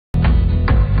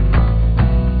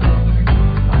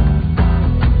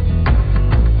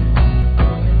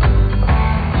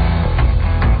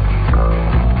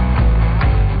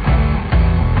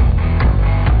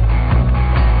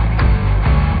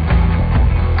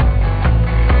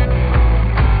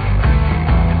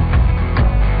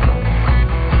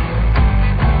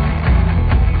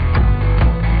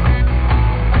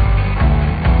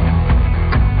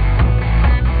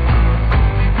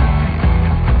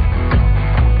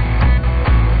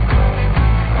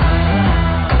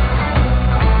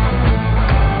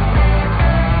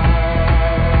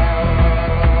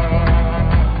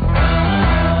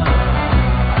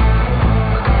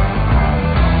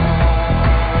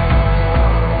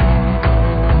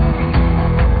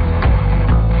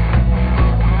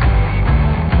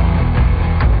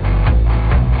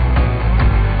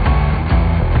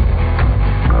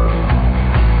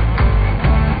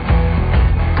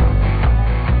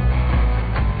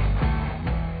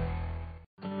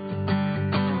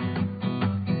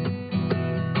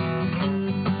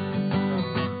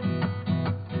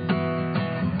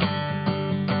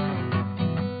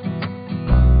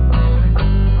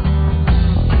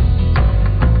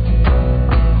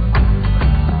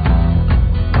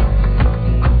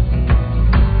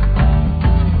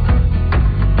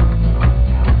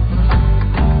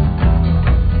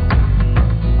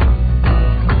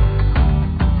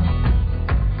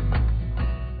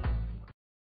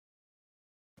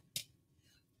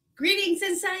Greetings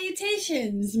and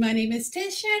salutations. My name is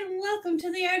Tish and welcome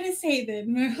to the Artist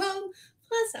Haven, where home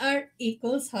plus art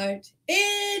equals heart.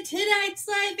 In tonight's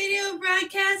live video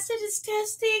broadcast, it is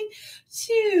Testing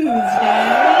Tuesday.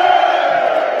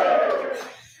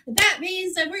 That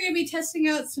means that we're going to be testing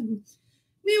out some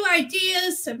new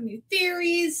ideas, some new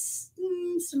theories,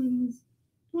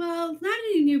 well, not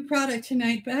any new product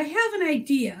tonight, but I have an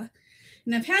idea.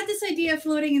 And I've had this idea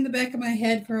floating in the back of my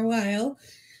head for a while.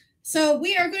 So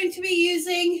we are going to be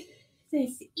using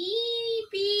this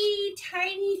EB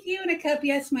tiny Fiona cup.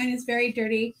 Yes, mine is very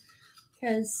dirty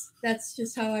because that's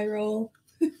just how I roll.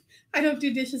 I don't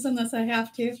do dishes unless I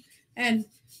have to. And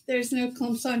there's no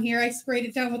clumps on here. I sprayed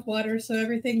it down with water so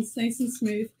everything's nice and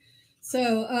smooth.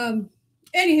 So,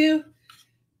 anywho,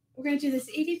 we're going to do this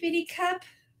itty bitty cup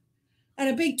on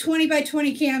a big 20 by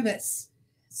 20 canvas.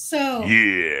 So,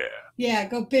 yeah,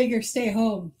 go big or stay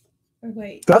home. Or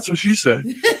wait. That's what she said.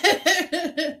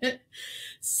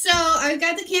 So I've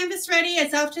got the canvas ready.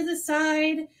 It's off to the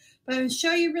side. But I'm going to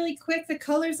show you really quick the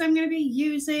colors I'm going to be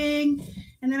using.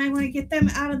 And then I want to get them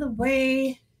out of the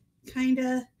way, kind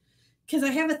of, because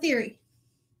I have a theory.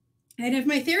 And if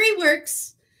my theory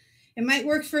works, it might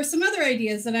work for some other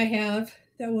ideas that I have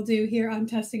that we'll do here on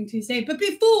Testing Tuesday. But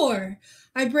before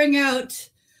I bring out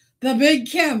the big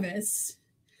canvas,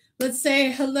 let's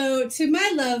say hello to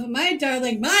my love, my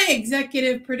darling, my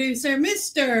executive producer,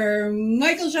 Mr.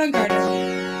 Michael Sean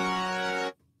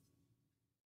Carter.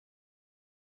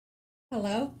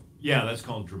 Hello? Yeah, that's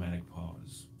called dramatic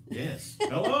pause. Yes.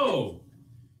 Hello.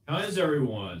 How is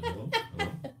everyone? Hello?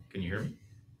 Hello? Can you hear me?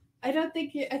 I don't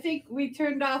think I think we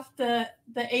turned off the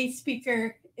A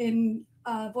speaker in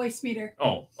voice meter.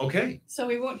 Oh, okay. So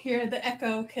we won't hear the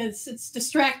echo because it's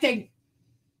distracting.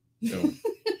 So,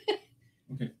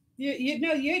 okay.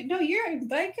 Your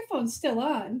microphone's still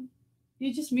on.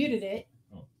 You just muted it.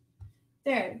 Oh.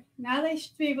 There. Now they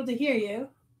should be able to hear you.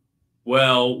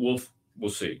 Well, we'll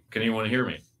see. Can anyone hear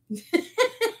me?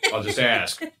 I'll just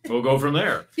ask. We'll go from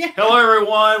there. Yeah. Hello,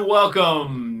 everyone.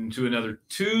 Welcome to another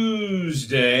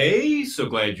Tuesday. So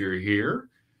glad you're here.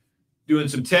 Doing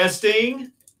some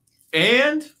testing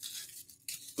and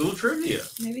a little trivia.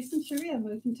 Maybe some trivia.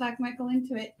 We can talk Michael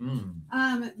into it.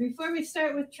 Before we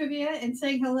start with trivia and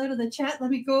saying hello to the chat,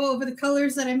 let me go over the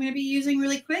colors that I'm going to be using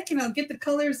really quick, and I'll get the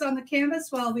colors on the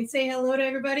canvas while we say hello to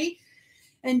everybody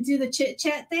and do the chit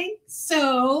chat thing.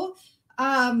 So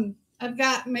I'm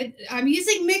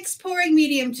using mixed pouring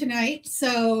medium tonight.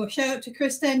 So shout out to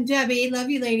Krista and Debbie. Love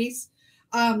you, ladies.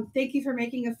 Thank you for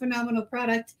making a phenomenal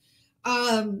product.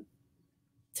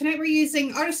 Tonight we're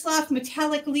using Artist Loft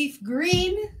Metallic Leaf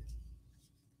Green,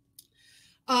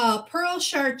 Pearl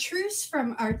Chartreuse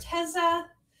from Arteza.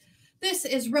 This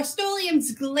is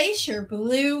Rust-Oleum's Glacier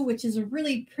Blue, which is a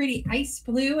really pretty ice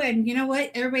blue. And you know what?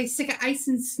 Everybody's sick of ice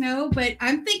and snow, but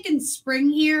I'm thinking spring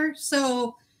here,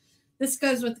 so this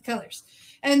goes with the colors.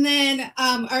 And then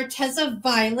Arteza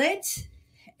Violet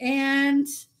and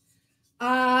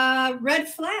Red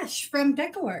Flash from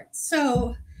DecoArt.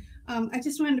 So I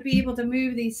just wanted to be able to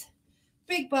move these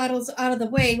big bottles out of the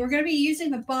way. We're going to be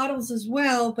using the bottles as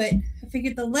well, but I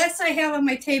figured the less I have on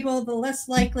my table, the less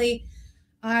likely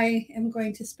I am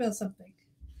going to spill something.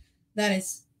 That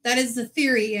is the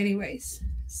theory anyways.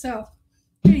 So,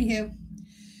 anywho.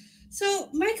 So,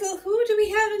 Michael, who do we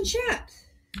have in chat?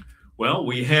 Well,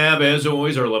 we have, as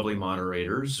always, our lovely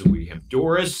moderators. We have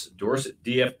Doris at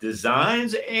DF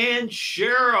Designs, and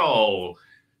Cheryl.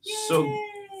 Yay! So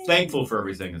thankful for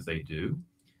everything that they do.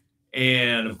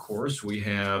 And of course, we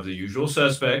have the usual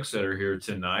suspects that are here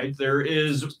tonight. There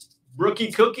is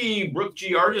Brookie Cookie, Brooke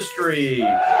G Artistry.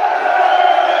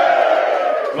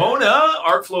 Mona,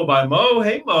 Art Flow by Mo.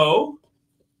 Hey, Mo.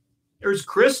 There's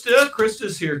Krista.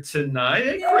 Krista's here tonight.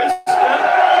 Hey, Krista.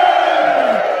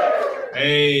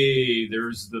 Hey,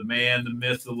 there's the man, the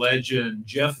myth, the legend,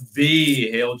 Jeff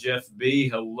B. Hail, Jeff B.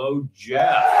 Hello,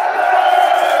 Jeff.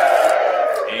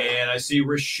 And I see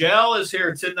Rochelle is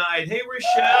here tonight. Hey,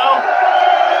 Rochelle.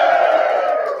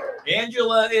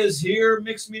 Angela is here.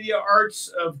 Mixed Media Arts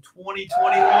of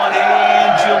 2021.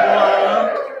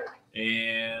 Angela.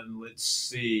 And let's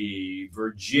see.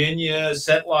 Virginia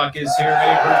Setlock is here.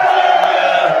 Hey,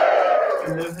 Virginia.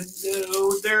 Hello,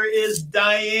 hello. There is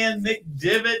Diane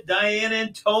McDivitt. Diane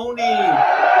and Tony.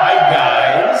 Hi,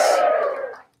 guys.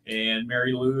 And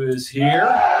Mary Lou is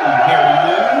here. Hey,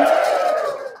 Mary Lou.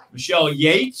 Michelle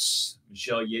Yates.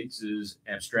 Michelle Yates is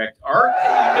Abstract Art.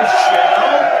 Hey,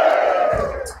 Michelle.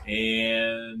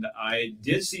 And I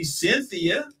did see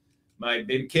Cynthia, my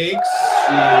baby cakes.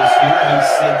 She is here. Hey,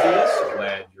 Cynthia. So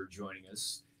glad you're joining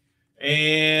us.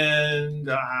 And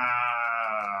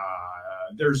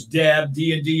There's Deb,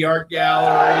 D&D Art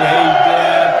Gallery. Hey,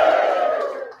 Deb.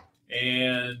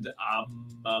 And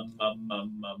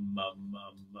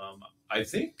I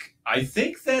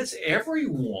think that's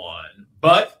everyone.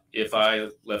 But if I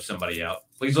left somebody out,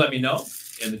 please let me know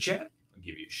in the chat. I'll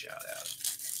give you a shout out.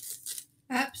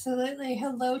 Absolutely.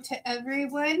 Hello to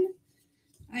everyone.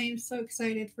 I am so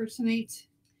excited for tonight.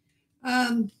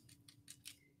 Hope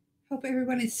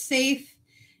everyone is safe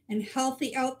and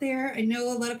healthy out there. I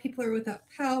know a lot of people are without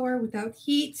power, without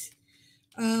heat.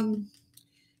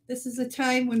 This is a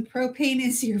time when propane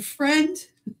is your friend.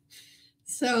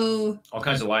 So all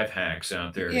kinds of life hacks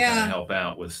out there to kind of help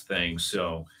out with things.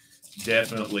 So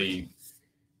definitely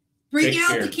bring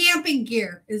out the camping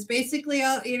gear is basically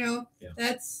all,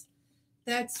 that's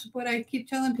what I keep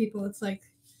telling people. It's like,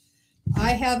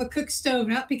 I have a cook stove,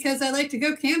 not because I like to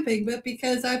go camping, but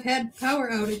because I've had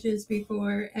power outages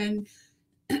before, and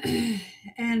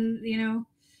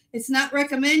it's not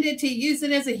recommended to use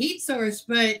it as a heat source,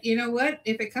 but you know what?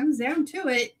 If it comes down to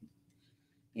it,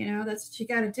 that's what you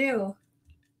got to do.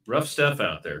 Rough stuff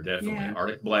out there, definitely. Yeah.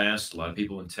 Arctic blast, a lot of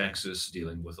people in Texas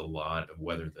dealing with a lot of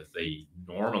weather that they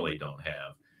normally don't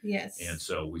have. Yes. And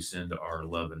so we send our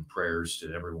love and prayers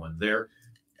to everyone there.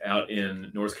 Out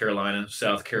in North Carolina,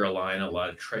 South Carolina, a lot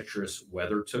of treacherous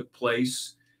weather took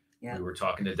place. Yeah. We were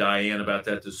talking to Diane about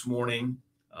that this morning.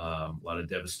 A lot of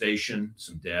devastation,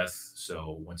 some death.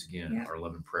 So once again, our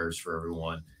love and prayers for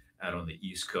everyone out on the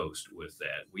East Coast with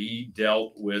that. We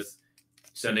dealt with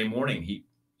Sunday morning heat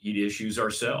issues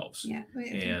ourselves. Yeah,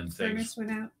 and things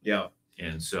went out. Yeah,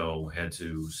 and so had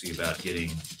to see about getting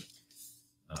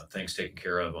things taken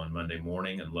care of on Monday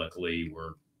morning, and luckily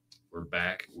we're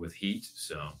back with heat.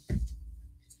 So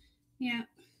yeah.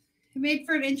 It made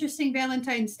for an interesting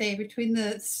Valentine's Day between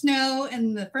the snow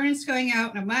and the furnace going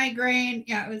out and a migraine.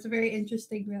 Yeah, it was a very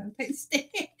interesting Valentine's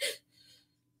Day.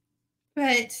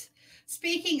 But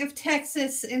speaking of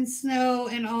Texas and snow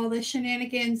and all the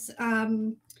shenanigans,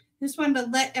 just wanted to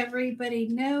let everybody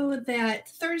know that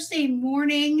Thursday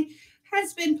morning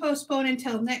has been postponed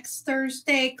until next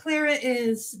Thursday. Clara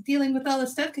is dealing with all the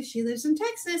stuff because she lives in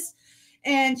Texas,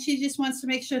 and she just wants to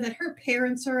make sure that her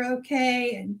parents are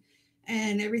okay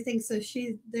and everything. So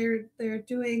they're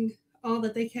doing all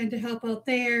that they can to help out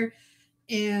there,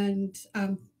 and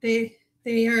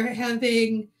they are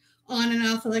having on and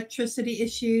off electricity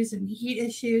issues and heat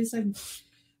issues. And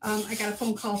I got a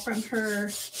phone call from her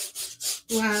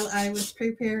while I was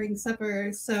preparing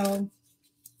supper. So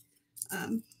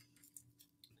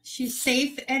she's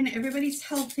safe and everybody's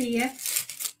healthy,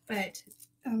 but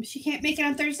she can't make it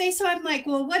on Thursday. So I'm like,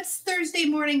 well, what's Thursday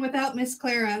morning without Miss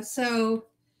Clara? So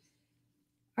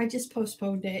I just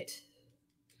postponed it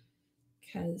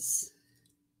because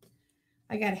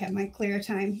I got to have my Clara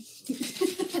time.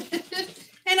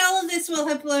 And all of this will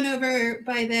have blown over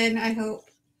by then, I hope.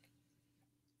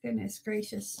 Goodness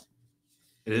gracious.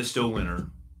 It is still winter.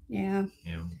 Yeah.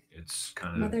 It's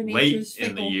kind of late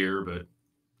in the year, but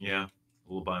yeah, a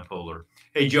little bipolar.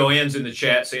 Hey, Joanne's in the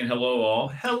chat saying hello all.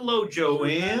 Hello,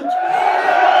 Joanne.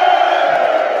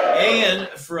 And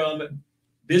from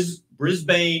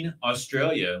Brisbane,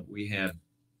 Australia, we have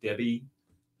Debbie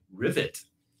Rivet.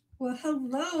 Well,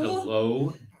 hello.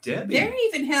 Hello, Debbie. They're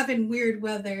even having weird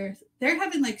weather. They're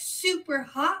having like super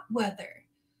hot weather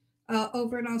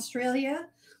over in Australia,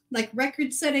 like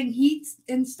record-setting heat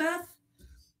and stuff.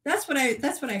 That's what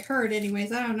I heard.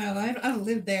 Anyways, I don't know. I don't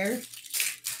live there.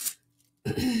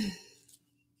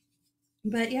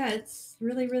 But yeah, it's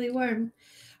really, really warm.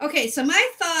 Okay, so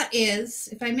my thought is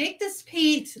if I make this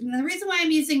paint, and the reason why I'm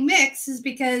using mix is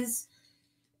because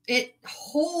it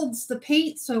holds the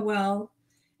paint so well,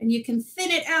 and you can thin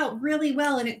it out really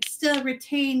well, and it still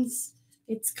retains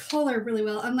its color really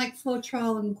well. Unlike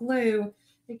Floetrol and glue,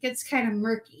 it gets kind of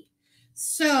murky.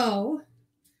 So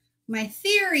my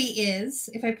theory is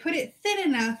if I put it thin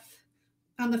enough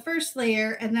on the first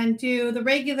layer and then do the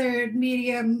regular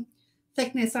medium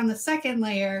thickness on the second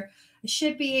layer, I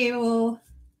should be able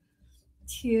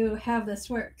to have this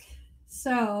work.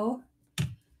 So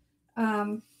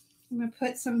I'm going to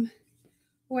put some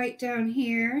white down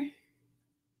here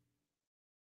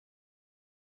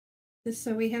just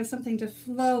so we have something to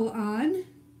flow on. And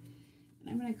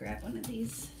I'm going to grab one of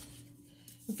these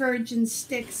virgin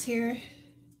sticks here.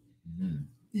 I'm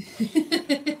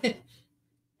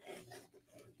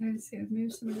just going to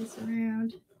move some of this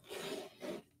around.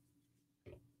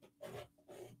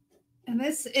 And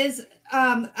this is,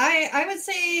 I would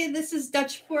say this is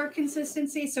Dutch pour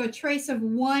consistency, so a trace of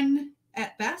 1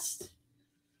 at best.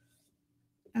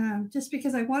 Just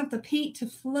because I want the paint to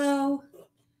flow.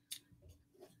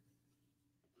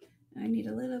 I need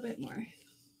a little bit more.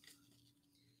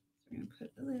 going to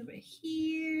put a little bit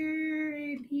here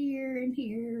and here and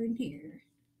here and here.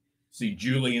 See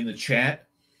Julie in the chat.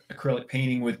 Acrylic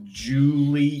painting with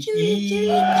Julie. Julie.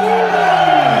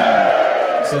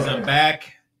 Says I'm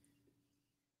back.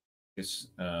 It's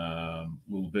a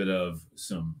little bit of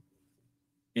some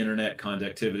internet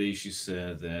conductivity. She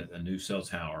said that a new cell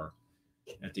tower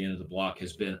at the end of the block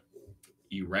has been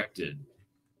erected.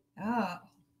 Oh.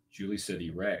 Julie said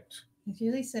erect.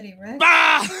 Julie said erect.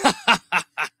 Wow.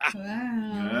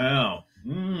 Wow.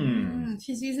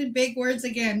 She's using big words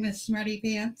again, Miss Smarty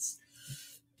Pants.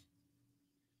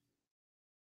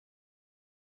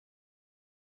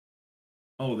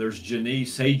 Oh, there's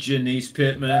Janice. Hey, Janice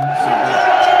Pittman.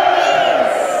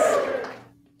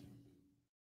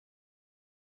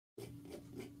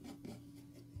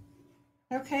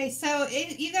 Okay, so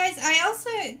you guys, I also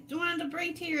wanted to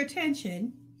bring to your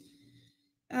attention,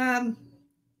 there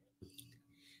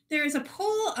is a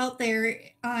poll out there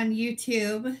on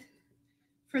YouTube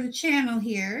for the channel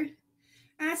here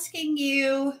asking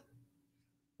you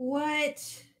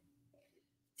what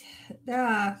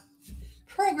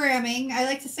programming, I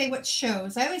like to say what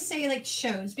shows. I always say like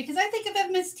shows because I think of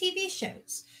them as TV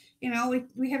shows. You know,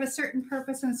 we have a certain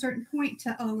purpose and a certain point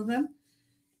to all of them.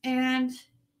 And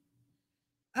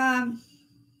I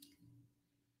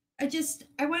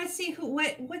want to see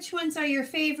which ones are your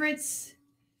favorites.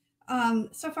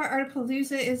 So far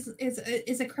Artapalooza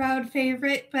is a crowd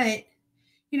favorite, but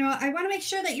you know, I want to make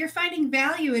sure that you're finding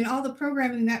value in all the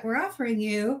programming that we're offering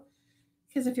you,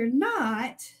 because if you're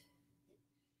not,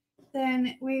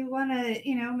 then we want to,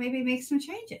 you know, maybe make some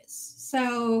changes.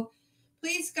 So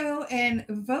please go and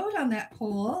vote on that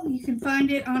poll. You can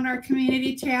find it on our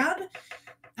community tab.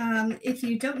 If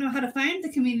you don't know how to find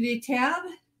the community tab,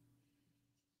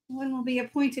 one will be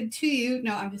appointed to you.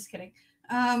 No, I'm just kidding.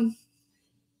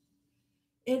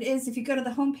 It is, if you go to the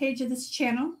homepage of this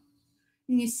channel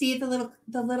and you see the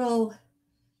little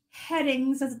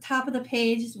headings at the top of the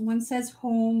page. One says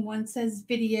home, one says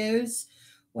videos,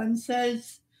 one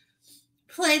says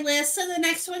playlists, and the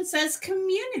next one says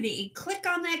community. Click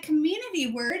on that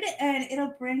community word and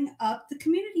it'll bring up the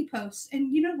community posts.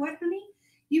 And you know what, honey?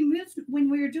 You moved, when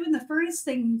we were doing the furnace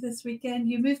thing this weekend,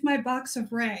 you moved my box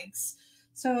of rags.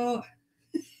 So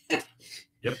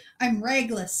yep, I'm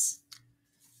ragless.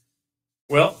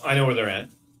 Well, I know where they're at.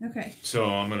 Okay. So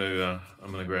I'm gonna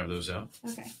grab those out.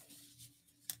 Okay.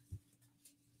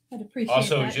 I'd appreciate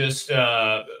also, that. just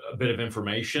a bit of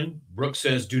information. Brooke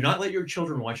says, do not let your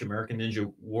children watch American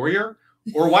Ninja Warrior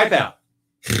or Wipeout.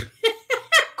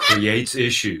 Creates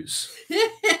issues.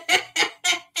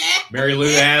 Mary Lou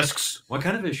asks, what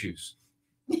kind of issues?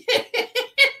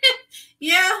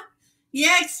 Yeah,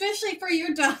 especially for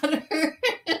your daughter.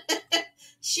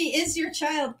 She is your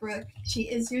child, Brooke. She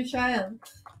is your child.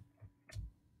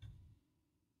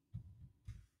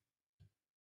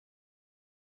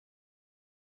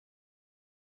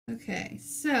 Okay,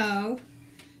 so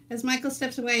as Michael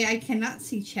steps away, I cannot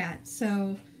see chat.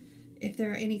 So if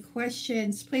there are any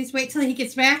questions, please wait till he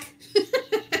gets back.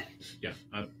 Yeah,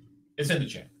 it's in the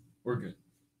chat. We're good.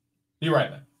 Be right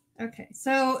back. Okay,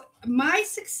 so my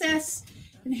success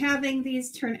in having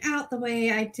these turn out the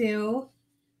way I do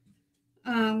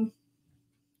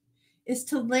is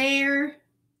to layer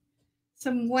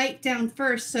some white down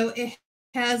first so it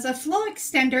has a flow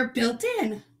extender built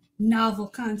in. Novel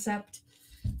concept.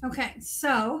 Okay,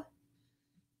 so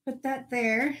put that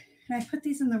there, and I put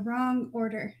these in the wrong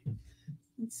order.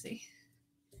 Let's see.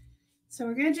 So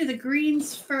we're going to do the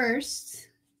greens first,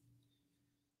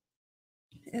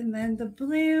 and then the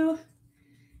blue,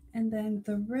 and then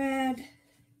the red,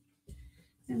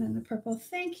 and then the purple.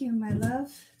 Thank you, my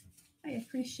love. I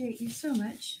appreciate you so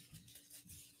much.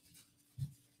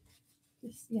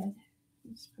 Just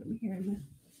put them here in the, right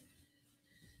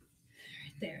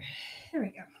there. There we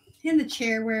go. In the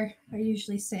chair where I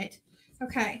usually sit.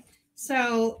 Okay,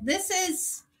 so this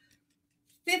is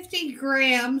 50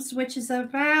 grams, which is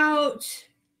about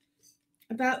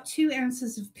 2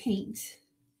 ounces of paint.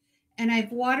 And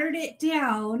I've watered it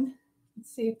down. Let's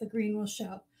see if the green will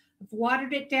show. I've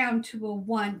watered it down to a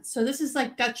 1. So this is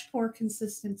like Dutch pour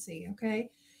consistency, okay?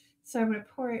 So I'm going to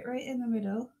pour it right in the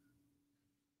middle.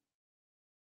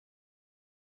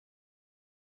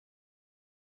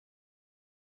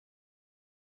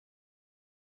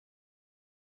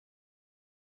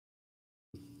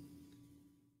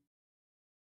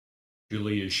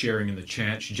 Julie is sharing in the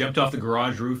chat. She jumped off the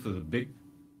garage roof with a big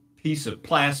piece of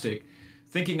plastic,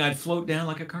 thinking I'd float down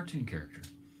like a cartoon character.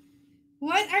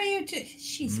 What are you doing?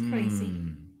 She's crazy.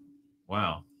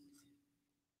 Wow.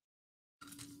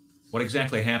 What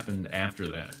exactly happened after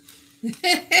that?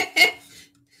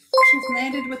 She's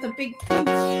landed with a big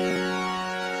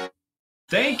punch.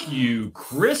 Thank you,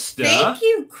 Krista. Thank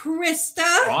you,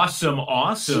 Krista. Awesome,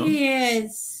 awesome.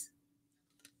 Yes.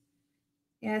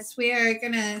 Yes, we are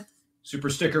gonna. Super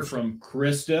sticker from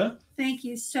Krista. Thank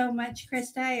you so much,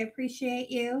 Krista. I appreciate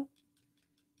you.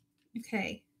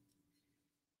 Okay.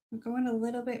 We're going a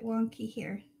little bit wonky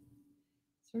here.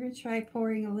 So we're going to try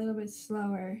pouring a little bit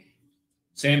slower.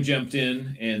 Sam jumped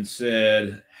in and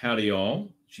said, howdy,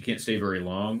 y'all. She can't stay very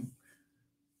long.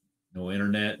 No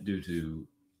internet due to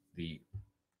the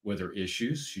weather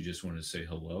issues. She just wanted to say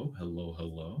hello, hello,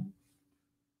 hello.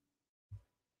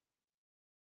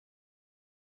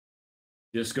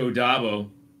 Disco Dabo.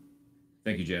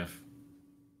 Thank you, Jeff.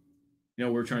 You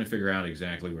know, we're trying to figure out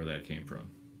exactly where that came from.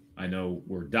 I know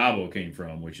where Dabo came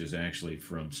from, which is actually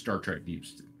from Star Trek Deep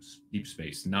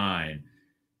Space Nine.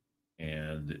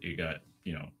 And it got,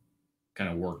 you know, kind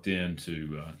of worked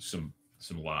into some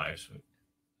lives. But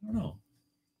I don't know.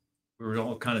 We were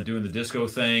all kind of doing the disco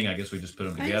thing. I guess we just put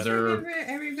them together.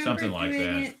 I remember something like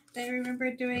that. It. I remember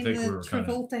doing the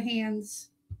Travolta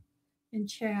hands in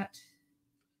chat.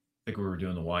 I think we were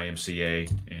doing the YMCA,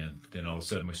 and then all of a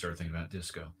sudden we started thinking about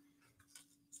disco.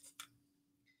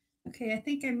 Okay, I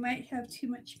think I might have too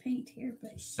much paint here,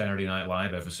 but Saturday Night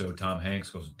Live episode, Tom Hanks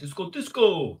goes, disco,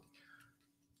 disco.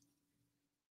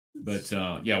 But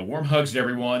yeah, warm hugs to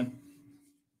everyone.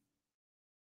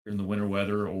 In the winter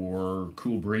weather or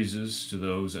cool breezes to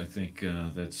those. I think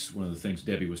that's one of the things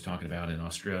Debbie was talking about in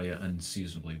Australia,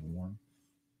 unseasonably warm.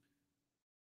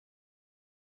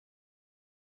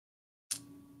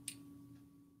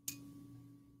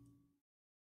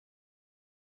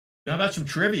 How about some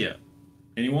trivia?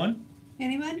 Anyone?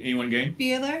 Anyone game?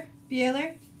 Bueller?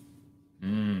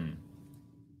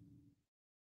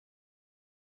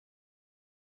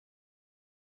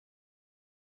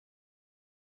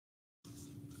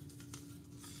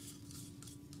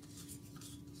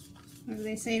 What are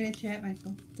they saying in chat,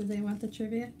 Michael? Do they want the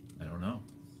trivia? I don't know.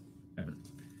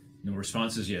 No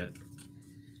responses yet.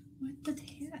 What the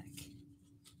heck?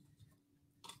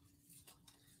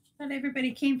 Not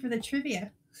everybody came for the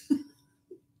trivia.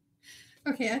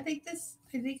 Okay, I think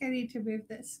I need to move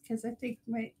this because I think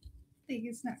my thing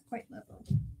is not quite level.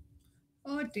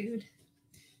 Oh, dude.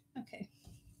 Okay.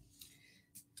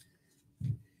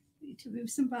 Need to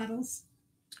move some bottles.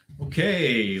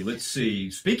 Okay, let's see.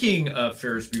 Speaking of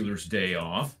Ferris Bueller's Day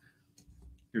Off,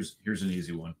 here's an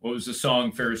easy one. What was the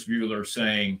song Ferris Bueller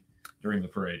sang during the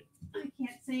parade? I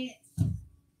can't say it.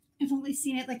 I've only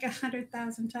seen it like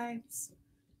 100,000 times.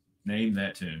 Name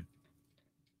that tune.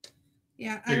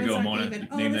 Yeah, Here you I was go, Mona. even.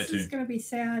 Name this that is tune. going to be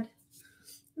sad.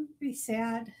 It would be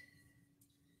sad.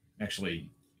 Actually,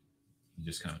 you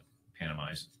just kind of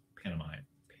pantomimes.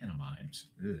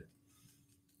 Ugh.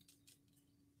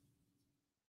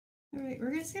 All right,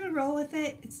 we're just going to roll with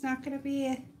it. It's not going to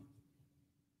be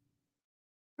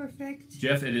perfect.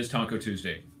 Jeff, it is Taco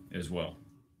Tuesday as well.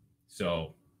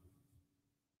 So,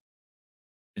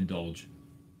 indulge.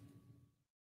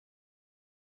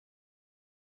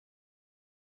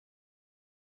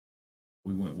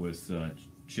 We went with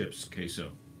chips,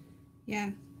 queso.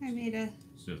 Yeah, I made a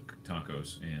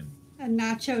tacos and a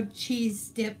nacho cheese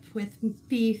dip with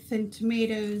beef and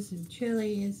tomatoes and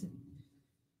chilies.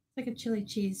 It's like a chili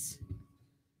cheese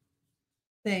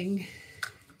thing.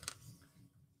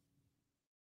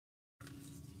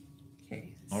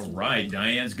 Okay. All right,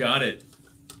 Diane's got it.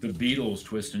 The Beatles,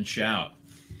 Twist and Shout.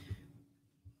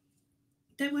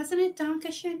 That wasn't it,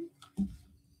 Dankeschön?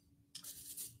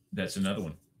 That's another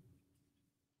one.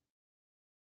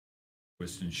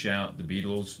 Twist and Shout, the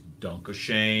Beatles,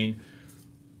 Dankeschön.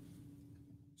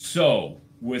 So,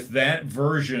 with that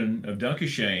version of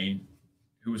Dankeschön,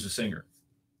 who was the singer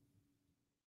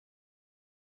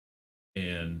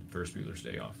in Ferris Bueller's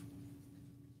Day Off?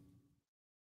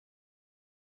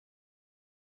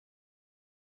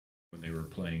 When they were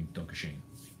playing Dankeschön.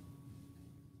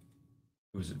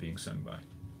 Who was it being sung by?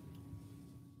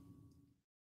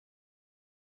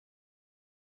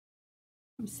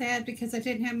 I'm sad because I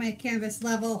didn't have my canvas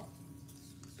level.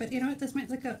 But you know what? This might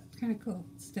look kind of cool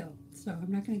still. So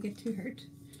I'm not going to get too hurt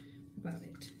about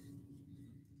it.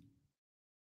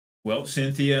 Well,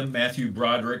 Cynthia Matthew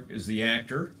Broderick is the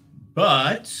actor,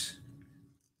 but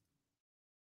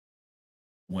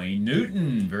Wayne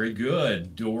Newton, very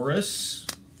good. Doris,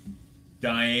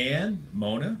 Diane,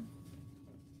 Mona.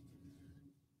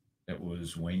 That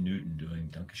was Wayne Newton doing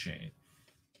Dankeschön.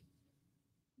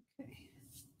 Okay.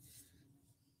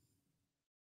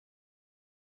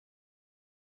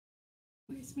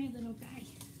 Where's my little guy?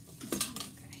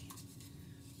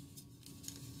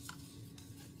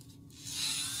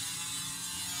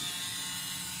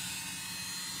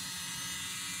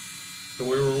 So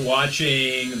we were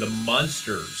watching The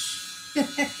Munsters.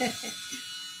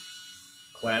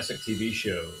 Classic TV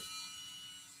show.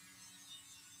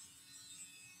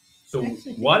 So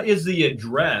what is the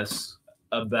address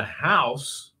of the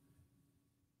house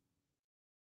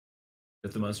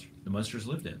that the Munsters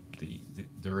lived in?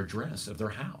 Their address of their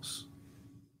house.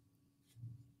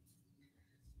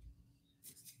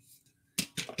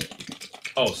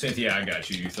 Oh, Cynthia, I got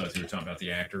you. You thought you were talking about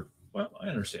the actor. Well, I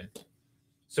understand.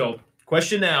 So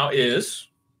question now is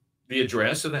the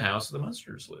address of the house the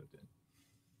Munsters lived in.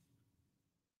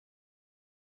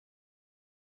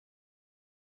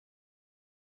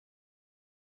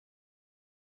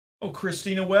 Oh,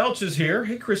 Christina Welch is here.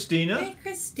 Hey, Christina. Hey,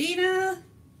 Christina.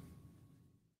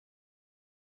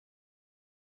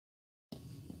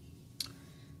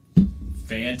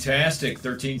 Fantastic.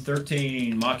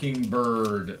 1313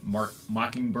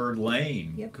 Mockingbird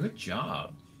Lane. Yep. Good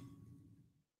job.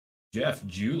 Jeff,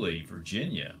 Julie,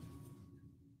 Virginia.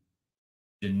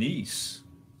 Denise.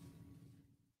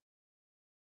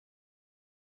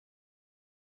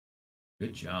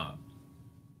 Good job.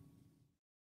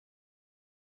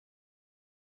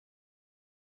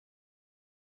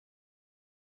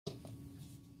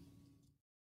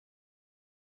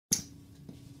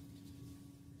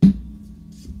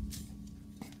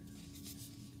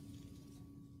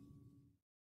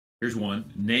 Here's one.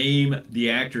 Name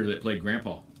the actor that played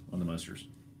Grandpa on the Munsters.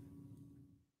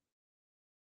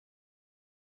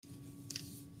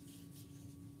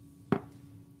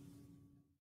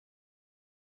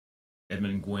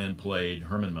 Edmund Gwenn played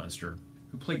Herman Munster.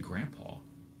 Who played Grandpa?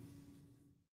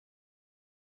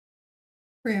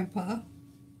 Grandpa.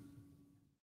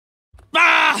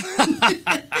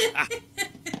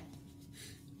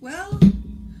 Well,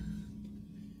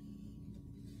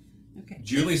 okay.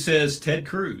 Julie says Ted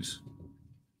Cruz.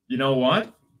 You know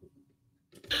what?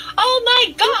 Oh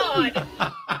my God!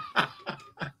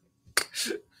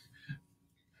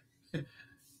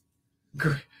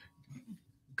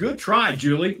 Good try,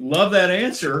 Julie. Love that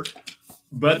answer.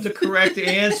 But the correct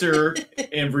answer,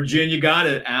 and Virginia got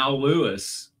it, Al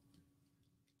Lewis.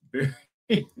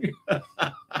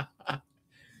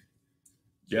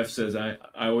 Jeff says, I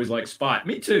always like Spot.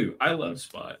 Me too. I love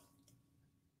Spot.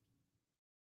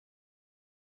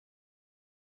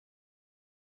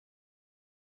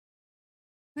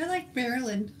 I like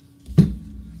Marilyn.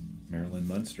 Marilyn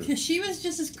Munster. Because she was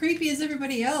just as creepy as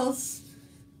everybody else,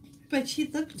 but she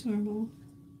looked normal.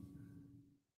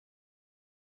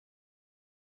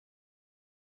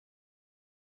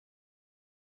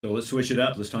 So let's switch it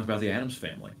up. Let's talk about the Addams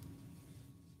Family.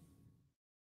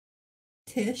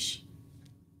 Tish.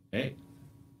 Hey.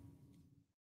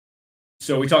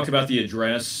 So we talked about the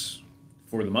address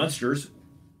for the Munsters.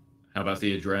 How about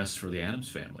the address for the Addams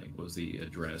Family? What was the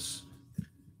address?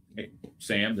 Hey,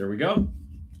 Sam, there we go.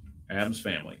 Addams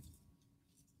Family.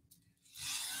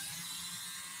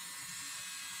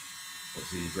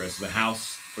 What's the address of the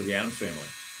house for the Addams Family?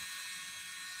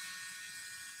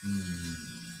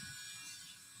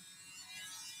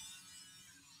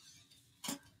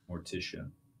 Morticia.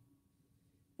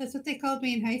 That's what they called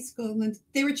me in high school. And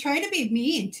they were trying to be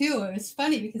mean, too. It was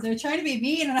funny because they were trying to be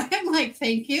mean. And I'm like,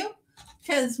 thank you.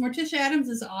 Because Morticia Addams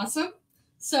is awesome.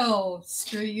 So,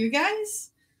 screw you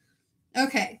guys.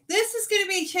 Okay. This is going to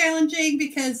be challenging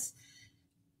because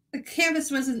the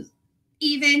canvas wasn't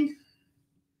even.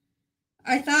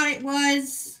 I thought it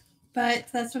was, but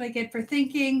that's what I get for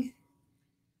thinking.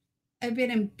 I've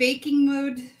been in baking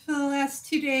mode for the last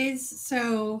 2 days.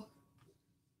 So,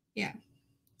 yeah.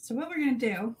 So what we're going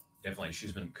to do. Definitely.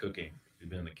 She's been cooking. She's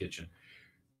been in the kitchen.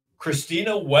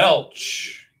 Christina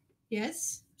Welch.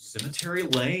 Yes. Cemetery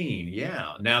Lane.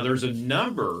 Yeah. Now there's a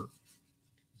number.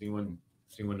 Does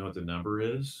anyone know what the number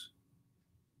is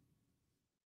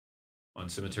on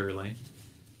Cemetery Lane?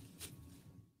 A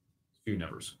few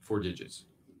numbers. 4 digits.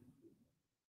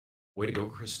 Way to go,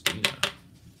 Christina.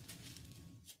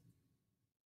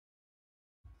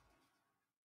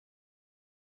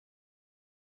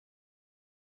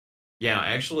 Yeah,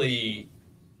 actually,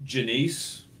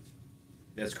 Janice,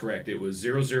 that's correct. It was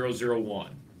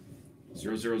 0001.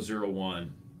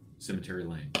 0001 Cemetery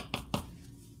Lane.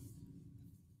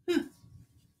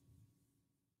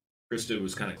 Krista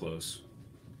was kind of close.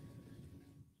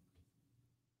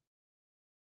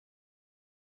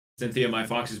 Cynthia, my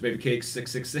Fox's Baby Cake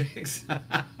 666. That's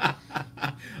what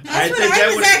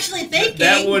I was actually thinking.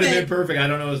 That would have been perfect. I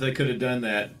don't know if they could have done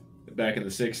that back in the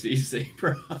 60s. They'd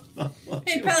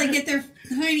probably get their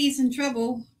heinies in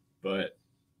trouble. But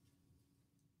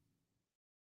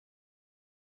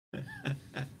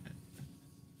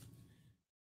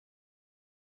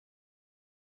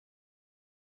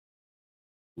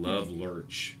Love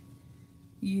Lurch.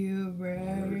 You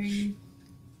right.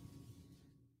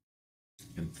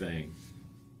 And Thing.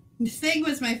 Thing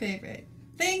was my favorite.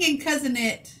 Thing and Cousin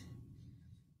It.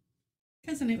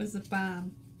 Cousin It was a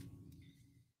bomb.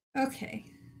 Okay.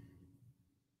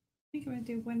 I think I'm going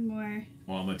to do one more.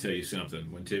 Well, I'm going to tell you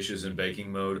something. When Tish is in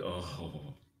baking mode,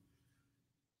 oh.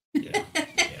 Yeah.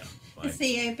 Yeah. Let's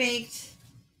see. I baked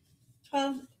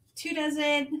 2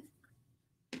 dozen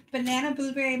banana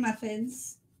blueberry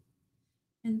muffins.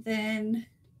 And then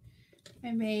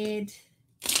I made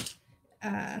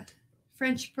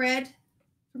French bread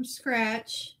from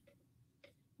scratch.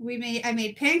 I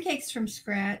made pancakes from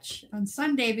scratch on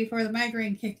Sunday before the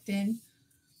migraine kicked in.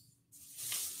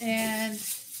 And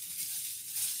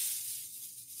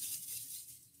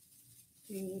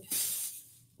dude,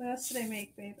 what else did I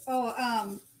make, babe?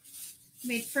 Oh,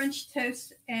 made French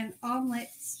toast and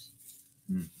omelets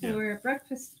for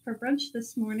breakfast, for brunch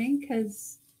this morning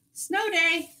because snow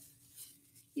day.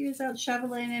 He was out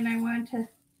shoveling and I wanted to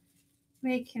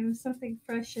make him something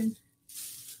fresh and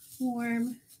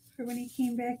warm for when he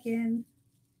came back in.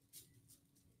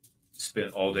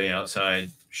 Spent all day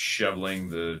outside shoveling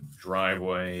the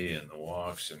driveway and the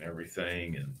walks and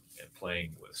everything and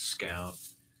playing with Scout.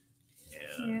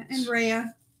 And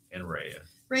Rhea. And Rhea.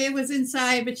 Rhea was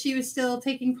inside, but she was still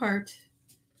taking part.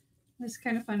 It was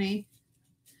kind of funny.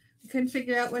 We couldn't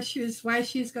figure out why she was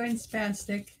going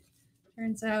spastic.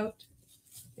 Turns out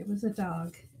it was a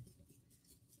dog.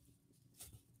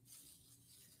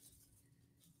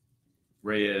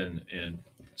 Rhea and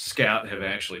Scout have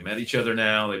actually met each other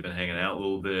now. They've been hanging out a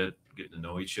little bit, getting to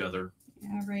know each other.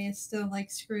 Yeah, Rhea's still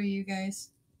like, screw you guys.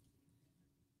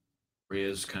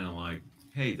 Rhea's kind of like,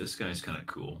 hey, this guy's kind of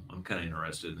cool. I'm kind of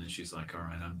interested. And then she's like, all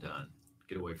right, I'm done.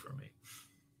 Get away from me.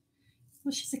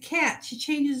 Well, she's a cat. She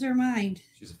changes her mind.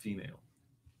 She's a female.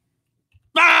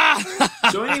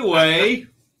 So anyway,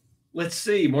 let's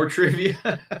see. More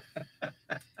trivia.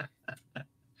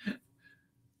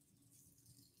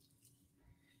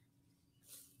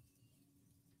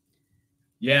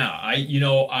 Yeah,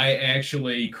 I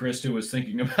actually, Krista was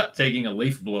thinking about taking a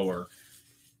leaf blower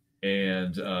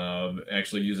and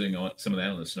actually using some of that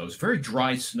on the snow. It's very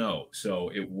dry snow,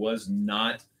 so it wasn't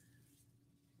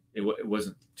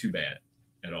too bad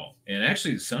at all. And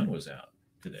actually, the sun was out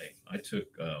today. I took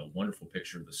a wonderful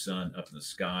picture of the sun up in the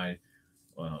sky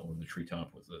over the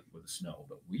treetop with the snow.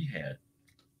 But we had,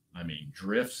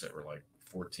 drifts that were like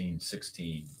 14,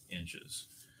 16 inches.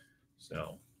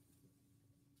 So.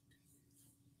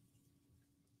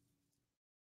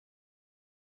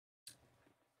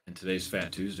 And today's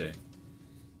Fat Tuesday.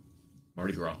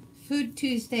 Mardi Gras. Food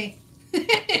Tuesday.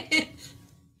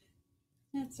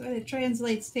 That's what it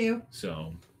translates to.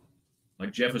 So,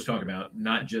 like Jeff was talking about,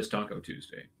 not just Taco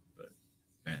Tuesday, but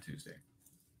Fat Tuesday.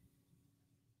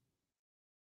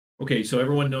 Okay, so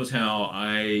everyone knows how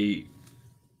I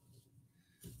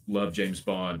love James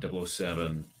Bond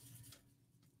 007.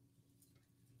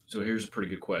 So here's a pretty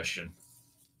good question.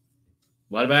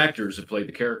 A lot of actors have played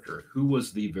the character. Who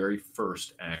was the very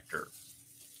first actor?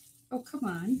 Oh, come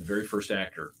on. The very first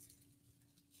actor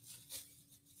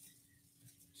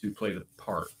to play the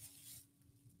part.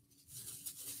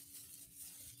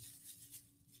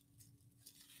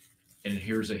 And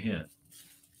here's a hint.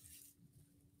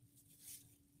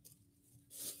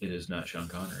 It is not Sean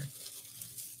Connery.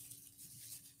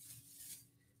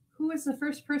 Who was the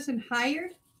first person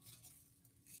hired?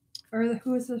 Or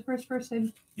who was the first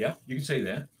person? Yeah, you can say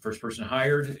that. First person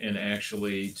hired and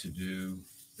actually to do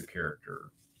the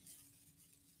character.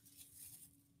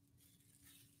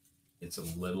 It's a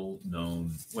little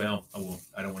known. Well,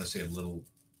 I don't want to say a little.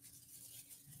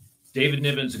 David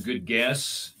Niven's a good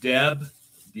guess. Deb,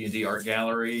 D&D Art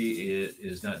Gallery, it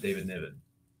is not David Niven.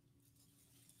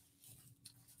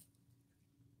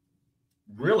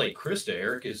 Really, Krista,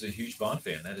 Eric is a huge Bond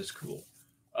fan. That is cool.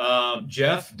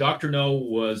 Jeff, Dr. No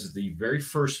was the very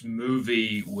first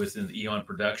movie within the Eon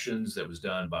Productions that was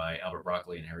done by Albert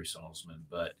Broccoli and Harry Saltzman,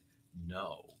 but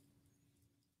no.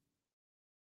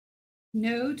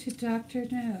 No to Dr.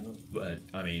 No. But,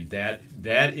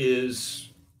 that is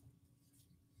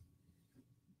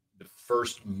the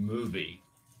first movie.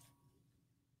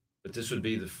 But this would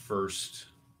be the first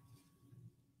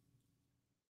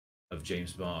of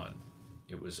James Bond.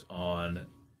 It was on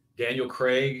Daniel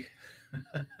Craig.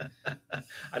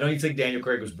 I don't even think Daniel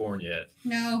Craig was born yet.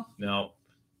 No,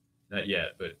 not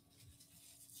yet. But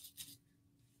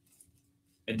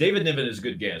and David Niven is a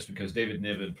good guess because David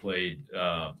Niven played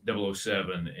 007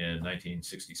 in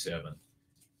 1967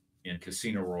 in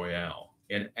Casino Royale.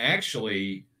 And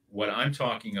actually, what I'm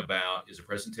talking about is a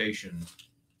presentation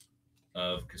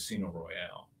of Casino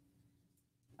Royale.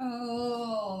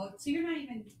 Oh, so you're not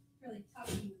even really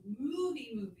talking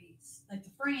movies, like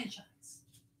the franchise.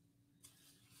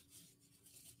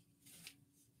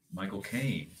 Michael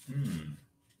Caine.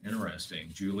 Interesting.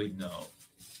 Julie, no.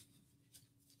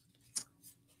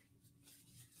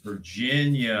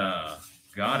 Virginia.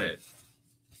 Got it.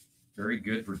 Very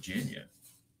good, Virginia.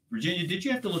 Virginia, did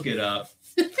you have to look it up?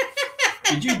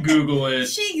 Did you Google it?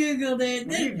 She Googled it.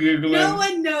 Did you Google no it?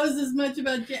 one knows as much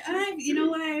about you know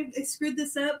what? I screwed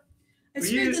this up. I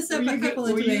screwed this up a couple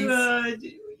of ways. Were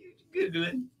you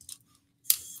Googling?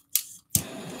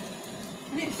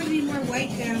 I didn't put any more white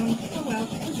down. Oh well.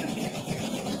 It's okay. I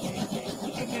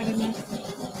think I got enough.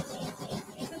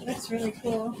 That looks really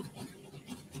cool.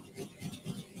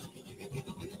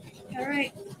 All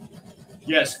right.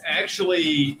 Yes,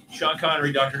 actually, Sean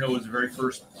Connery, Dr. No was the very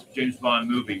first James Bond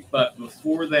movie. But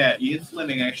before that, Ian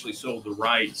Fleming actually sold the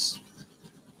rights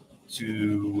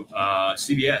to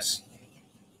CBS.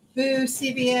 Boo,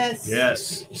 CBS.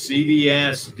 Yes,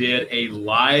 CBS did a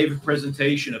live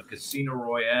presentation of Casino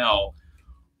Royale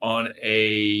on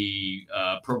a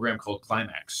program called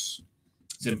Climax.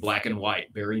 It's in black and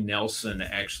white. Barry Nelson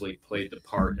actually played the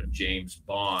part of James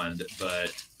Bond,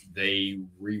 but they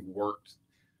reworked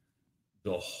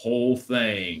the whole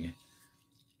thing,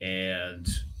 and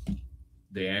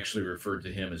they actually referred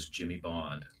to him as Jimmy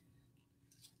Bond.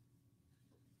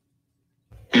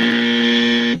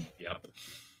 Yep.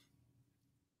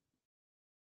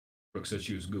 Brooke said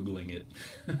she was Googling it.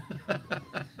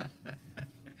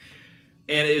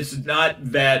 And it's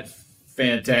not that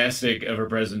fantastic of a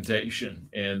presentation.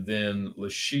 And then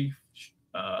Lashif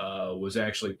was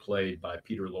actually played by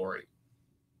Peter Lorre.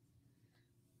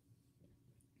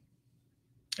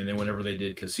 And then whenever they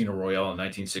did Casino Royale in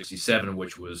 1967,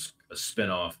 which was a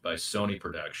spinoff by Sony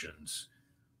Productions,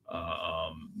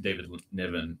 David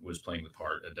Niven was playing the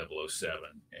part of 007.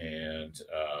 And,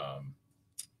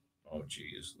 oh,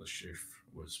 geez, Lashif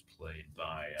was played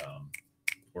by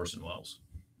Orson Welles.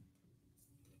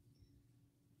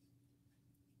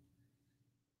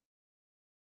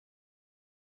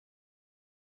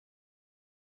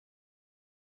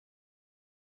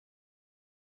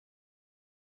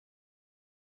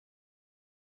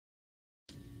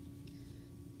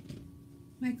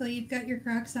 Michael, you've got your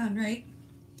Crocs on, right?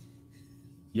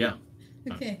 Yeah.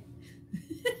 Okay.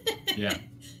 Yeah.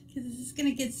 Because this is going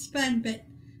to get spun, but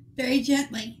very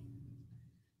gently.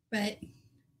 But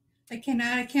I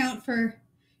cannot account for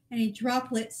any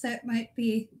droplets that might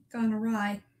be gone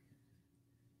awry.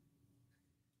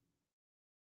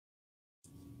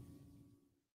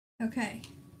 Okay.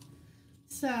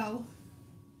 So,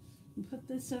 put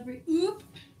this over. Oop.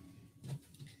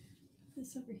 Put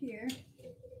this over here.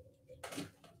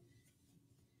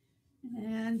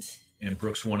 And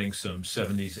Brooks wanting some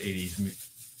 70s,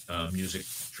 80s music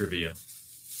trivia.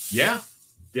 Yeah,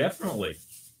 definitely.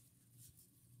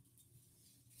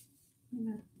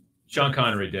 Yeah. Sean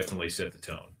Connery definitely set the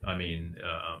tone. I mean,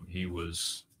 he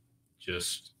was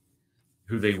just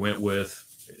who they went with.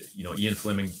 You know, Ian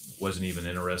Fleming wasn't even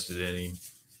interested in him.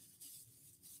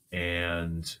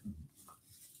 And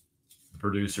the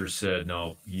producers said,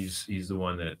 no, he's the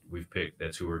one that we've picked.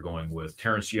 That's who we're going with.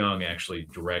 Terrence Young actually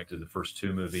directed the first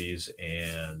two movies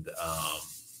and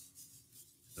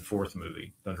the fourth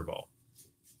movie, Thunderball,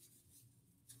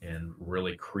 and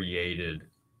really created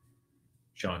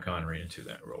Sean Connery into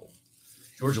that role.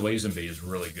 George Lazenby is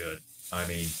really good. I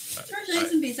mean, George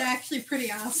Lazenby is actually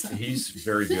pretty awesome. He's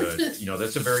very good. You know,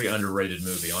 that's a very underrated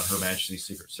movie. On Her Majesty's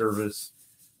Secret Service,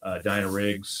 Diana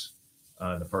Riggs,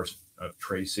 the parts of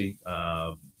Tracy.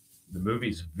 The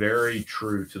movie's very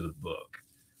true to the book,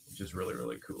 which is really,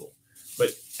 really cool.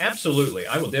 But absolutely,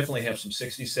 I will definitely have some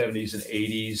 60s, 70s, and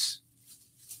 80s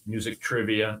music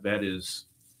trivia. That is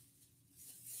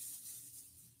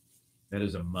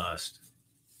a must.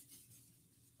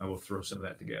 I will throw some of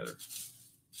that together.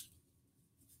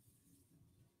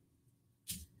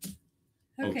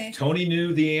 Okay. Oh, Tony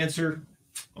knew the answer.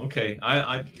 Okay,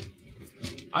 I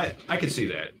could see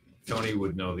that. Tony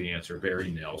would know the answer.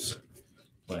 Barry Nelson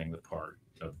playing the part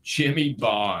of Jimmy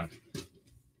Bond.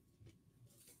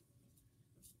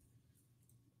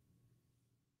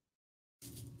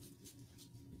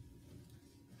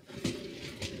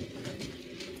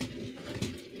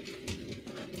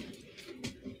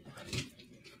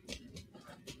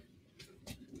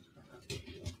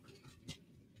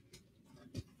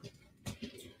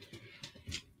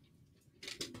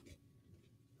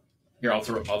 Here, I'll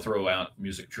throw out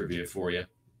music trivia for you.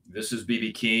 This is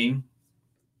B.B. King,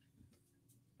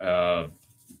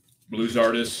 blues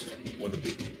artist, one of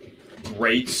the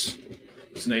greats.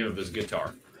 What's the name of his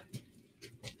guitar?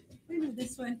 I know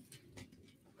this one.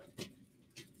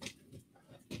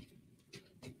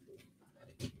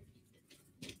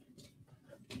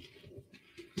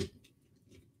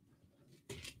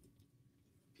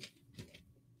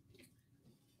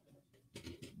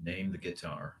 Name the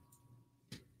guitar.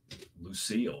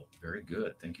 Lucille. Very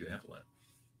good. Thank you, Evelyn.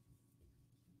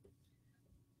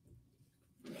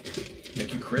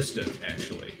 Thank you, Krista,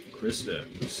 actually. Krista,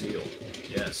 Lucille.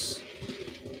 Yes.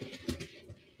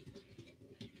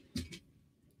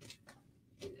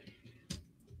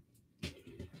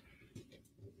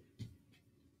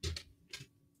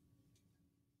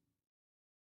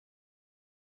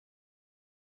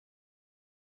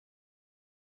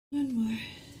 One more.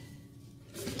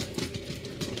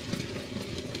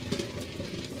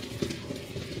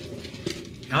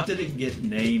 How did it get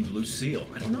named Lucille?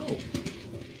 I don't know.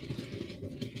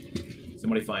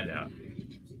 Somebody find out.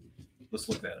 Let's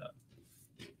look that up.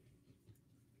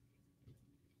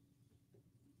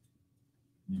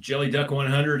 Jelly Duck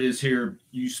 100 is here.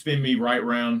 You spin me right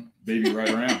round, baby, right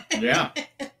around. Yeah.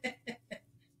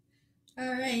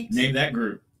 All right. Name that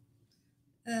group.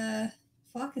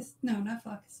 Focus. No, not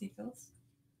Focus Seagulls.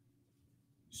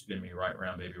 Spin me right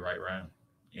round, baby, right round.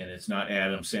 And it's not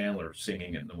Adam Sandler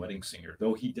singing it in The Wedding Singer,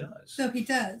 though he does. So he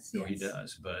does. Though Yes. he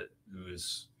does. But who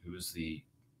is the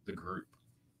group?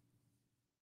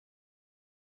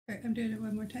 All right, I'm doing it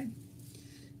one more time.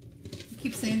 I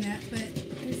keep saying that, but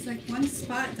there's like one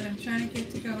spot that I'm trying to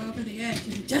get to go over the edge,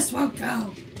 and it just won't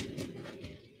go.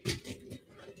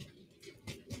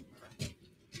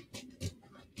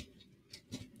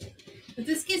 But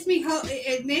this gives me hope.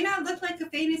 It may not look like a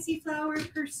fantasy flower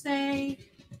per se,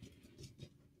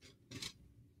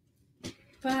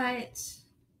 but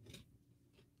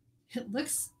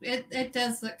it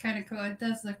does look kind of cool. It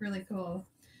does look really cool.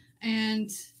 And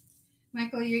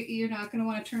Michael, you're not going to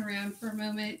want to turn around for a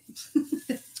moment.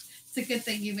 It's a good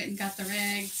thing you went and got the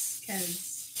rags, because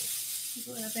it's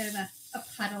a little bit of a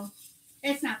puddle.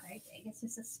 It's not very big. It's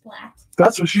just a splat.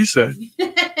 That's what she said.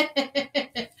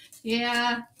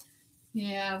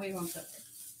 Yeah, we won't go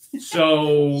there.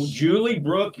 So, Julie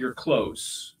Brooke, you're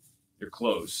close. You're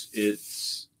close.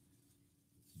 It's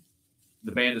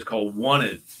the band is called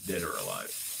Wanted, Dead or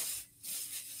Alive.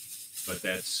 But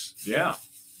that's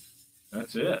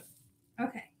it.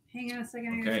 Okay, hang on a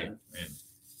second. Okay, and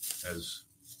as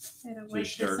I gotta wipe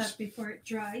Tish this starts- up before it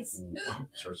dries.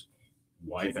 starts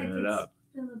wiping it up.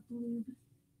 Still a blue,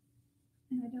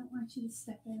 and I don't want you to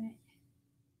step in it.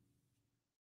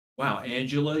 Wow,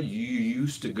 Angela, you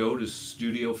used to go to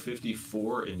Studio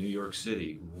 54 in New York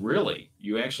City. Really?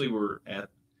 You actually were at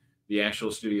the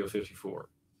actual Studio 54.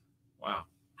 Wow.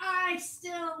 I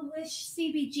still wish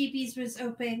CBGB's was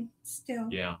open. Still.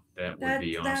 Yeah, that would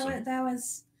be awesome.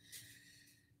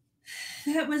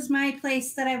 That was my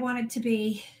place that I wanted to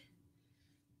be.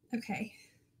 Okay.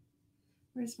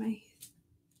 Where's my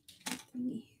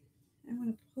thingy? I want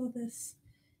to pull this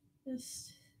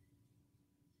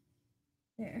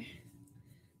there.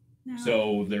 Now.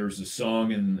 So there's a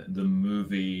song in the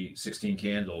movie 16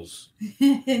 Candles.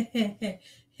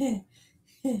 The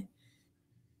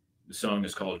song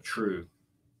is called True.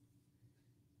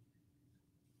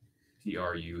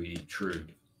 True. True.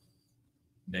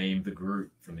 Name the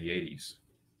group from the 80s.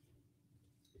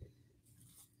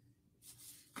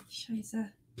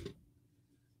 Scheiße.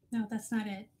 No, that's not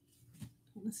it.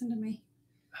 Don't listen to me.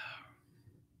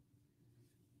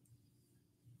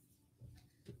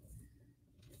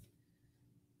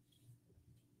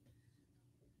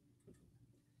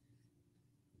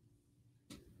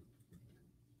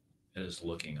 It is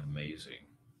looking amazing.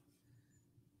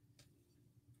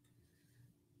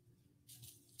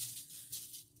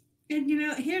 And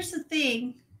here's the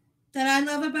thing that I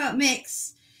love about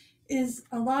mix is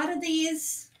a lot of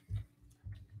these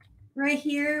right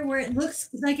here where it looks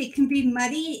like it can be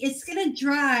muddy, it's gonna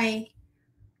dry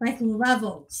like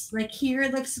levels. Like here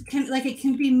it looks like it's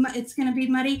gonna be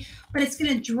muddy, but it's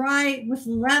gonna dry with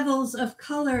levels of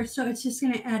color, so it's just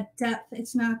gonna add depth.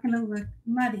 It's not gonna look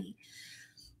muddy.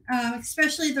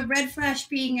 Especially the red flash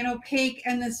being an opaque,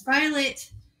 and this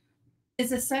violet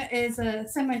is a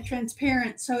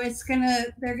semi-transparent, so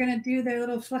they're gonna do their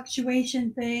little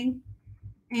fluctuation thing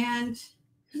and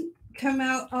come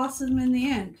out awesome in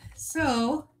the end.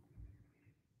 So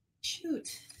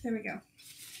shoot, there we go.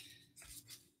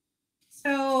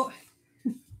 So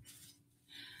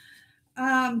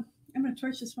I'm gonna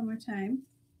torch this one more time.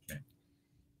 Okay.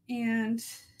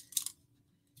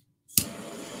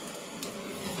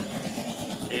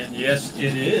 And yes,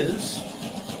 it is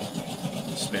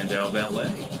Spandau Ballet.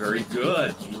 Very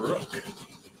good, Brooke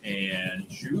and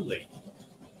Julie.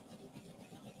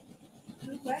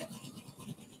 what?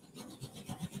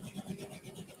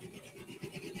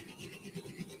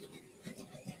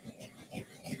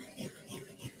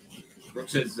 Brooke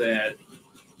says that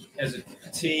as a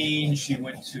teen, she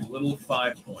went to Little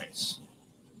 5 Points.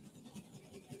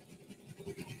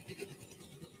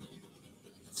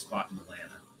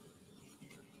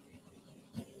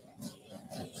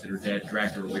 Said her dad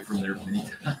dragged her away from there many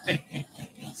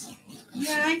times.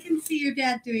 Yeah, I can see your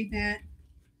dad doing that.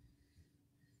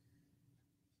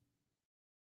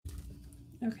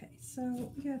 Okay,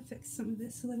 so we gotta fix some of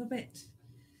this a little bit.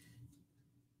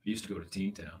 I used to go to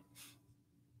Teen Town.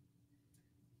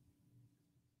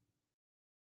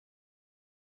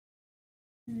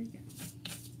 There we go.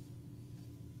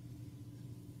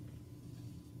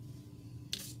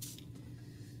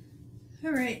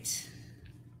 All right.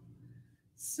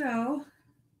 So,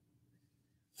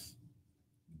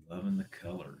 Loving the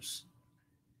colors.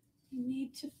 we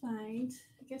need to find,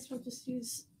 I guess we'll just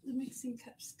use the mixing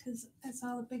cups because that's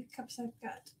all the big cups I've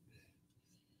got.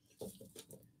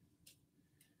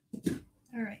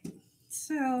 All right.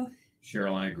 So,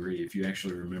 Cheryl, I agree. If you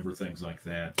actually remember things like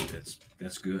that,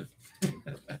 that's good.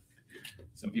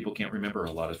 Some people can't remember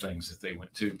a lot of things that they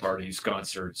went to, parties,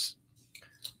 concerts.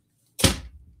 all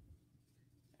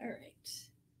right.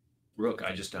 Brooke,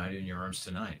 I just died in your arms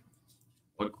tonight.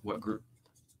 What group?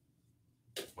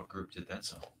 What group did that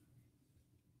song?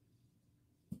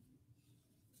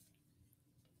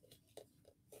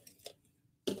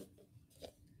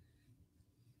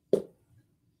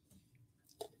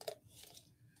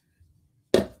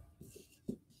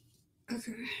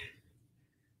 Okay.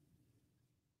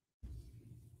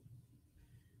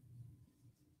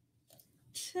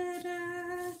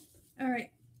 Ta-da! All right.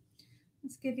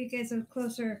 Let's give you guys a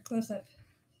closer close-up.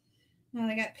 Now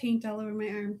I got paint all over my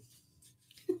arm.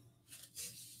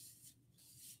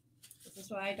 This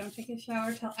is why I don't take a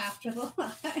shower till after the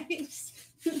lives.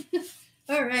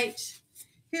 All right.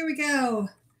 Here we go.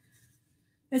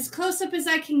 As close up as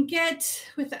I can get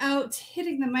without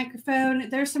hitting the microphone.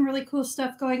 There's some really cool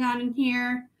stuff going on in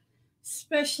here,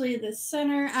 especially the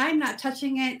center. I'm not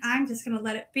touching it. I'm just going to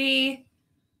let it be.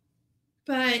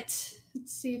 But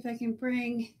let's see if I can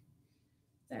bring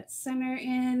that center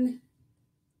in.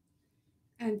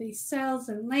 And these cells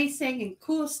and lacing and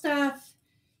cool stuff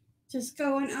just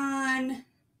going on.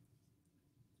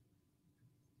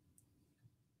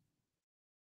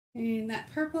 And that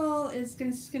purple is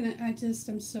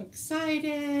I'm so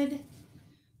excited.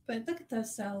 But look at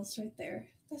those cells right there.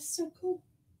 That's so cool.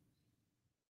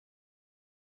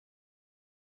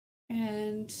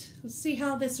 And we'll see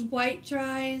how this white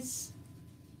dries.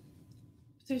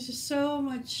 There's just so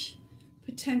much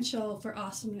potential for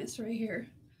awesomeness right here.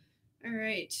 All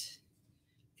right.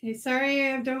 Okay,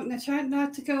 sorry, I try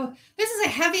not to go. This is a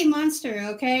heavy monster,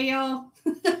 okay, y'all?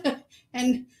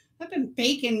 And I've been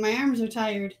baking. My arms are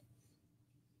tired.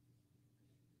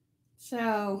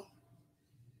 So,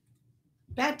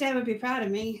 Bat Dad would be proud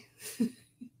of me.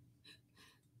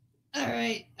 All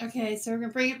right. Okay, so we're going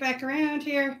to bring it back around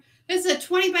here. This is a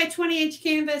 20 by 20 inch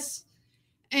canvas.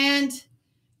 And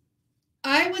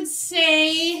I would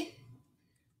say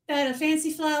that a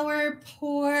fancy flower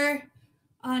pour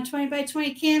on 20 by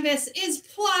 20 canvas is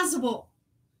plausible.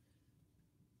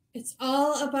 It's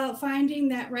all about finding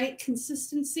that right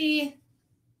consistency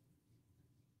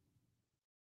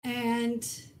and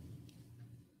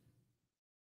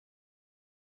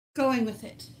going with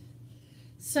it.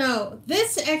 So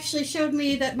this actually showed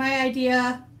me that my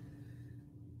idea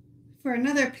for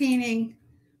another painting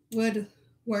would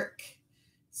work.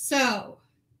 So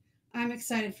I'm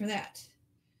excited for that.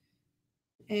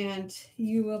 And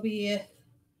you will be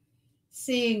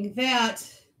seeing that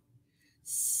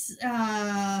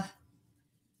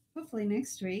hopefully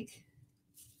next week.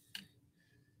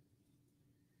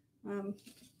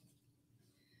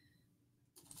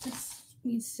 This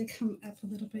needs to come up a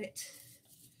little bit.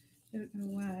 I don't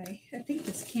know why. I think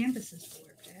this canvas is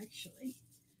warped, actually,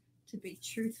 to be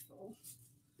truthful.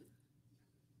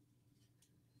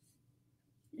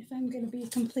 If I'm going to be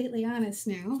completely honest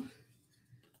now.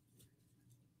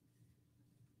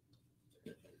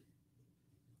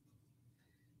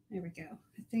 There we go.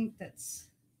 I think that's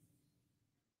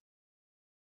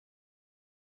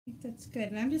good.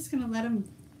 And I'm just going to let them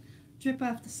drip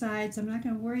off the sides. I'm not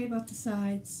going to worry about the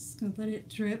sides. Just going to let it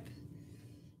drip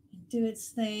and do its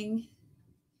thing.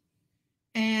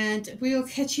 And we will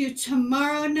catch you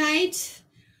tomorrow night.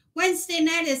 Wednesday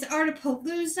night is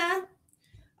Artapalooza.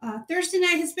 Thursday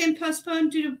night has been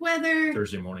postponed due to weather.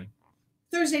 Thursday morning.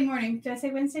 Thursday morning. Did I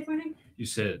say Wednesday morning? You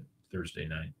said Thursday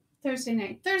night. Thursday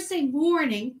night. Thursday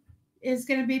morning is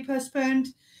going to be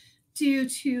postponed due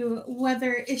to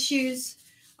weather issues.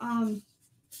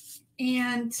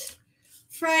 And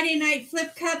Friday night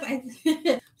flip cup.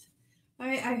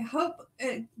 I hope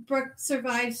Brooke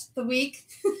survives the week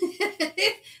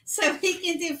so we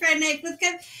can do Friday night flip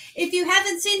cup. If you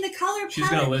haven't seen the color palette, she's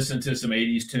going to listen to some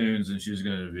 80s tunes and she's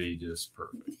going to be just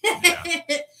perfect. Yeah.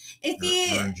 If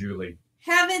you her and Julie.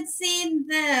 haven't seen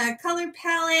the color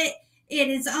palette, it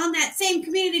is on that same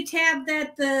community tab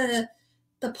that the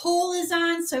poll is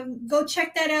on. So go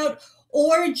check that out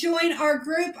or join our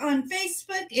group on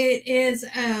Facebook. It is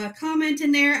a comment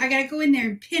in there. I got to go in there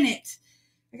and pin it.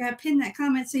 I got to pin that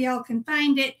comment so y'all can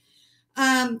find it.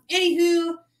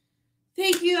 Anywho,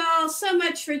 thank you all so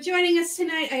much for joining us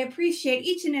tonight. I appreciate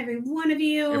each and every one of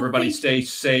you. Everybody stay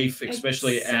safe,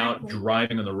 especially out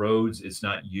driving on the roads. It's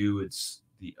not you, it's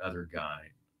the other guy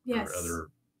or other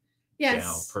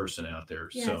gal person out there.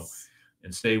 So,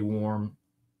 and stay warm.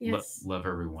 Love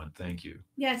everyone. Thank you.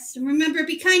 Yes. And remember,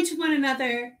 be kind to one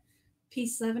another.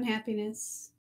 Peace, love, and happiness.